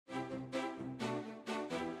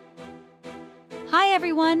Hi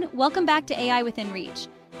everyone, welcome back to AI Within Reach.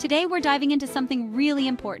 Today we're diving into something really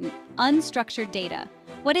important, unstructured data.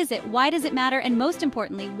 What is it, why does it matter, and most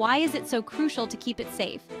importantly, why is it so crucial to keep it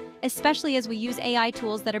safe, especially as we use AI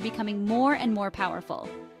tools that are becoming more and more powerful?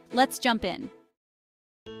 Let's jump in.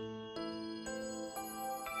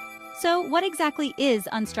 So, what exactly is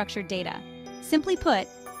unstructured data? Simply put,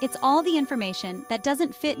 it's all the information that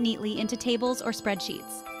doesn't fit neatly into tables or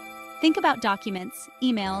spreadsheets. Think about documents,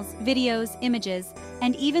 emails, videos, images,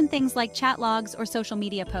 and even things like chat logs or social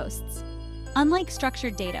media posts. Unlike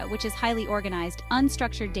structured data, which is highly organized,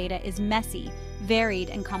 unstructured data is messy, varied,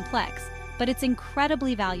 and complex, but it's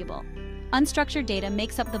incredibly valuable. Unstructured data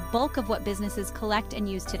makes up the bulk of what businesses collect and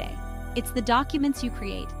use today. It's the documents you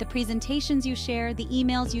create, the presentations you share, the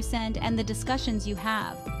emails you send, and the discussions you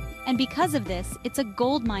have. And because of this, it's a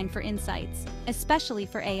goldmine for insights, especially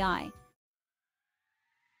for AI.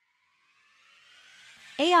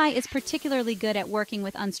 AI is particularly good at working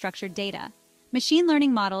with unstructured data. Machine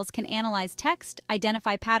learning models can analyze text,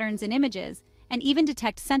 identify patterns in images, and even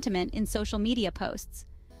detect sentiment in social media posts.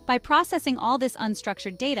 By processing all this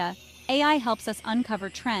unstructured data, AI helps us uncover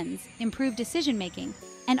trends, improve decision-making,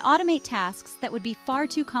 and automate tasks that would be far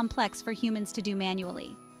too complex for humans to do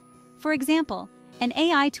manually. For example, an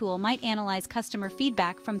AI tool might analyze customer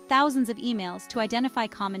feedback from thousands of emails to identify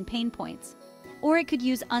common pain points. Or it could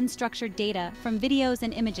use unstructured data from videos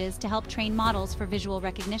and images to help train models for visual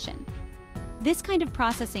recognition. This kind of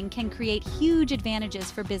processing can create huge advantages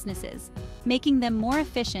for businesses, making them more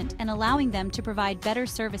efficient and allowing them to provide better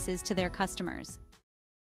services to their customers.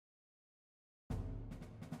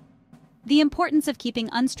 The importance of keeping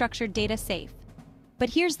unstructured data safe. But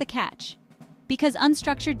here's the catch. Because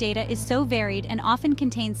unstructured data is so varied and often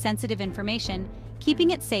contains sensitive information, keeping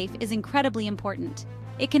it safe is incredibly important.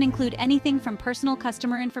 It can include anything from personal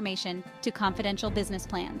customer information to confidential business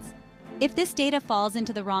plans. If this data falls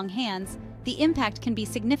into the wrong hands, the impact can be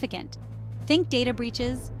significant. Think data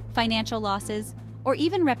breaches, financial losses, or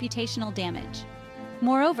even reputational damage.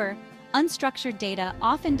 Moreover, unstructured data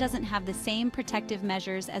often doesn't have the same protective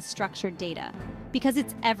measures as structured data because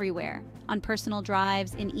it's everywhere, on personal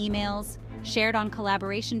drives, in emails, shared on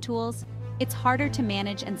collaboration tools. It's harder to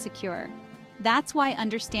manage and secure. That's why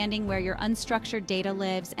understanding where your unstructured data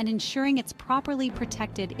lives and ensuring it's properly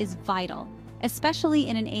protected is vital, especially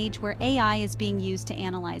in an age where AI is being used to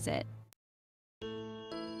analyze it.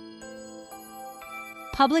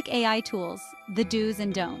 Public AI tools, the do's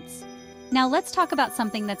and don'ts. Now let's talk about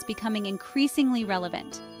something that's becoming increasingly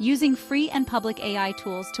relevant, using free and public AI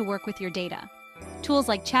tools to work with your data. Tools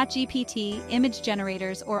like ChatGPT, image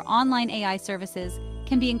generators, or online AI services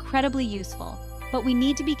can be incredibly useful, but we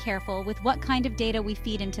need to be careful with what kind of data we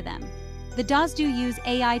feed into them. The DAOs do use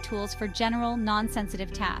AI tools for general,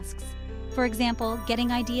 non-sensitive tasks. For example,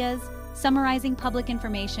 getting ideas, summarizing public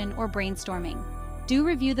information, or brainstorming. Do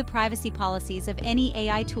review the privacy policies of any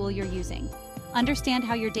AI tool you're using. Understand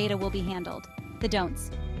how your data will be handled. The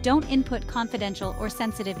don'ts. Don't input confidential or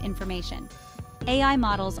sensitive information. AI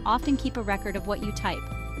models often keep a record of what you type,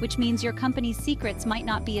 which means your company's secrets might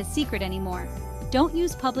not be a secret anymore. Don't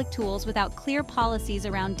use public tools without clear policies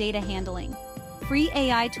around data handling. Free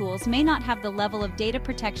AI tools may not have the level of data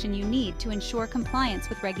protection you need to ensure compliance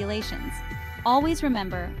with regulations. Always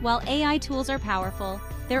remember, while AI tools are powerful,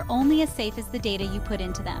 they're only as safe as the data you put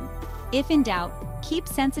into them. If in doubt, keep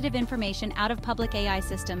sensitive information out of public AI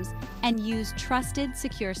systems and use trusted,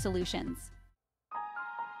 secure solutions.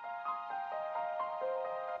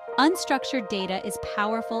 Unstructured data is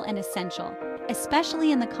powerful and essential,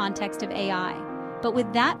 especially in the context of AI. But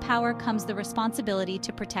with that power comes the responsibility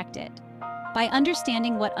to protect it. By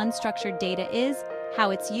understanding what unstructured data is,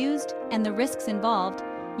 how it's used, and the risks involved,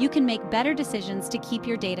 you can make better decisions to keep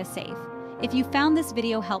your data safe. If you found this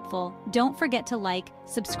video helpful, don't forget to like,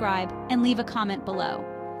 subscribe, and leave a comment below.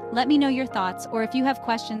 Let me know your thoughts or if you have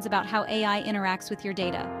questions about how AI interacts with your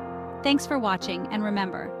data. Thanks for watching, and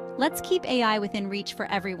remember, let's keep AI within reach for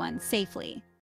everyone safely.